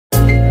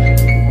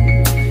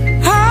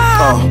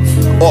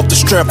Off the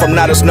strength, I'm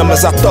not as numb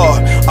as I thought.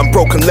 I'm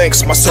broken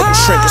links, my circle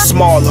shrinking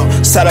smaller.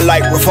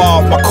 Satellite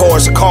revolve, my core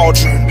is a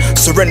cauldron.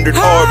 Surrendered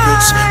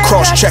orbits,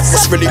 cross-check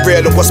what's really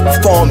real and what's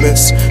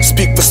performance.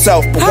 Speak for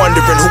self, but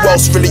wondering who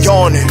else really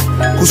on it.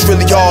 Who's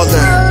really all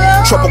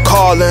in? Trouble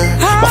calling,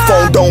 my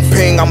phone don't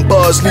ping, I'm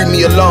buzzed, leave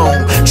me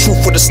alone.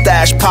 Truth for the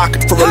stash,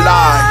 pocket for a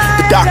lie.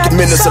 The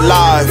document is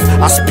alive,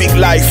 I speak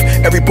life.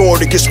 Every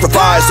border gets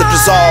revised or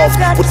dissolved.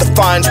 With the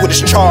fines, with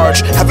its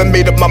charge. Haven't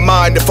made up my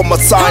mind if I'm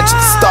assigned to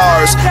the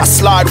stars. I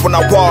slide when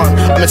I want,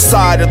 I'm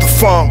inside of the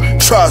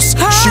funk. Trust,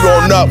 she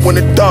on up when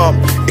it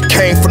dump. It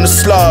came from the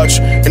sludge,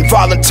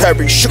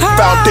 involuntary, shook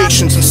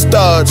foundations and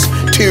studs.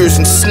 Tears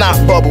and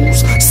snot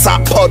bubbles,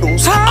 sock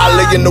puddles. I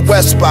lay in the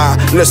west by,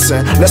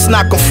 listen, let's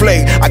not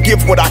conflate. I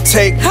give what I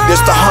take,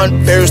 there's the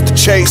hunt, there's the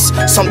chase.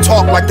 Some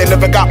talk like they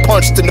never got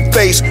punched in the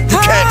face. You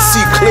can't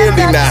see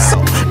clearly now,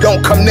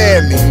 don't come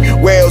near me.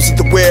 Whales of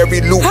the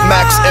wary, loop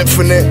max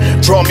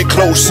infinite. Draw me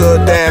closer,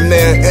 damn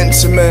near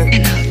intimate.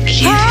 And I'll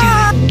give you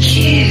a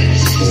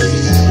kiss.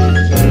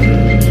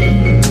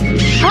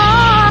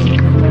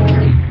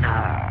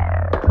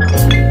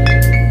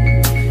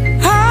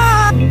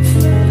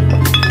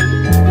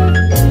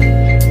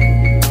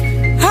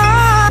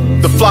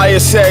 The flyer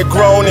said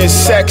grown and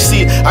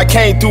sexy. I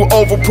came through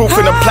overproof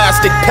in a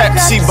plastic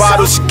Pepsi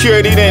bottle.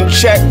 Security didn't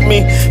check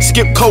me.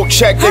 Skip coat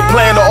check, they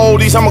playing the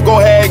oldies. I'ma go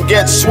ahead and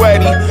get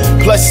sweaty.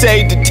 Plus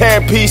save the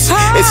 10 piece.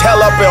 It's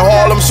hell up in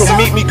Harlem, so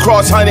meet me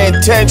cross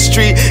 110th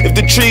Street. If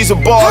the trees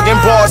are bargain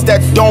bars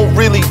that don't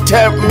really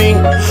tempt me.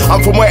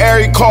 I'm from where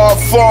every car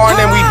foreign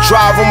and we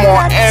drive them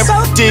on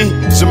empty.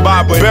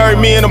 Zimbabwe, bury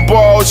me in a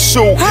borrowed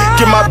suit.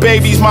 Give my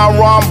babies my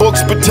rhyme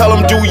books, but tell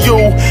them do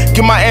you.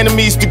 Give my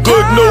enemies the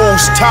good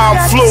news. Time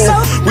flew.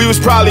 We was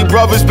probably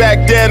brothers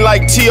back then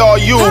like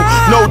TRU.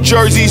 No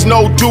jerseys,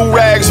 no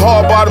do-rags,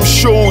 hard bottom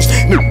shoes.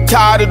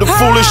 Tired of the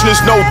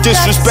foolishness, no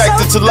disrespect.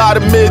 It's a lot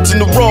of mids in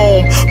the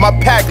room. My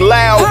pack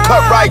loud,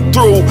 cut right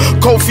through.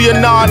 Kofi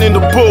Annan in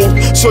the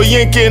booth, so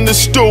Yinka in the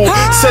stew.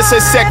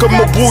 Sese Seka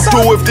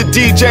Mabutu if the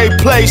DJ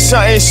plays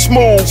something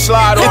smooth. It's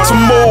a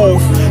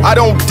mood. I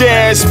don't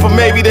dance, but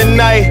maybe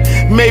tonight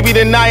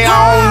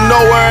I don't know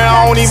her and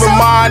I don't even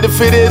mind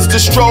if it is the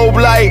strobe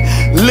light.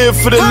 Live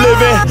for the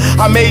living.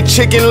 I made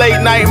chicken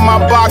late night, my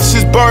box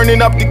is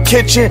burning up the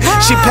kitchen.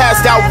 She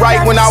passed out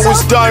right when I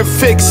was done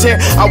fixing.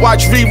 I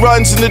watch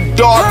reruns in the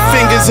dark,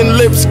 fingers and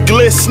lips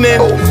glistening.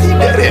 Oh, he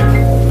did it.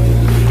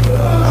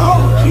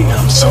 Oh, gee,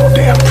 I'm so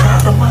damn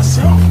proud of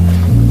myself.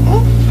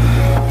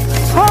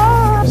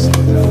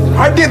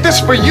 I did this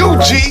for you,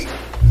 G.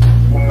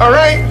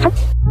 Alright?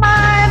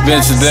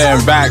 Venture there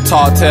and back,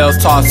 tall tales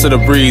tossed to the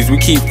breeze. We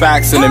keep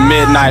facts in the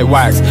midnight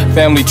wax.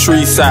 Family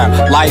tree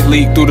sap, light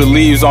leak through the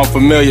leaves on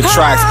familiar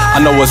tracks. I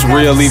know what's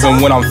real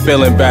even when I'm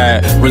feeling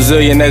bad.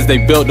 Resilient as they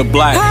built the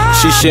black.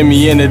 She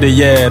shimmy into the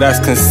yeah, that's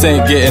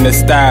consent getting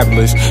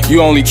established.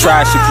 You only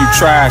trash if you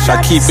trash.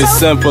 I keep it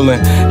simple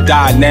and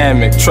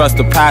dynamic. Trust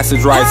the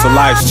passage rights of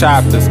life's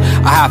chapters.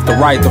 I have to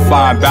write to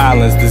find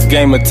balance. This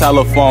game of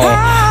telephone,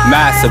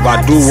 massive.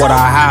 I do what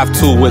I have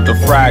to with the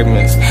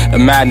fragments. The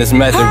madness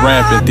method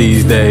rampant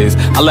these days.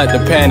 I let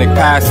the panic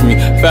pass me.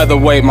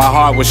 Featherweight, my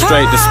heart was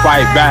straight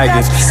despite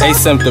baggage.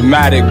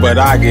 Asymptomatic, but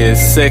I get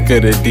sick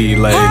of the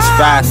delays.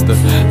 Faster,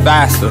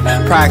 faster,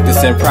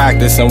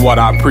 practicing what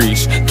I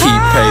preach.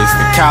 Keep pace,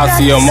 the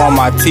calcium on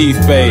my teeth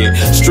fade.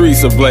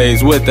 Streets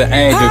ablaze with the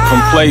anger,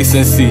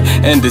 complacency,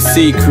 and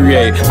deceit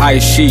create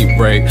ice sheet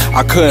break.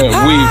 I couldn't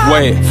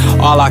wait.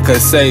 All I could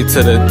say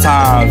to the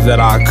times that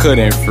I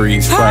couldn't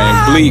freeze frame.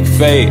 Bleak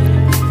fate.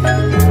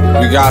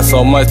 We got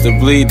so much to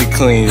bleed to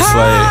clean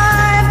slate.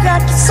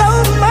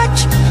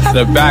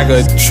 The bag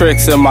of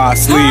tricks in my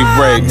sleeve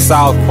break.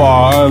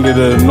 Southpaw under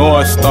the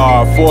North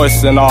Star,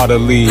 forcing all the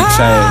lead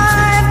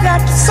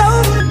changes.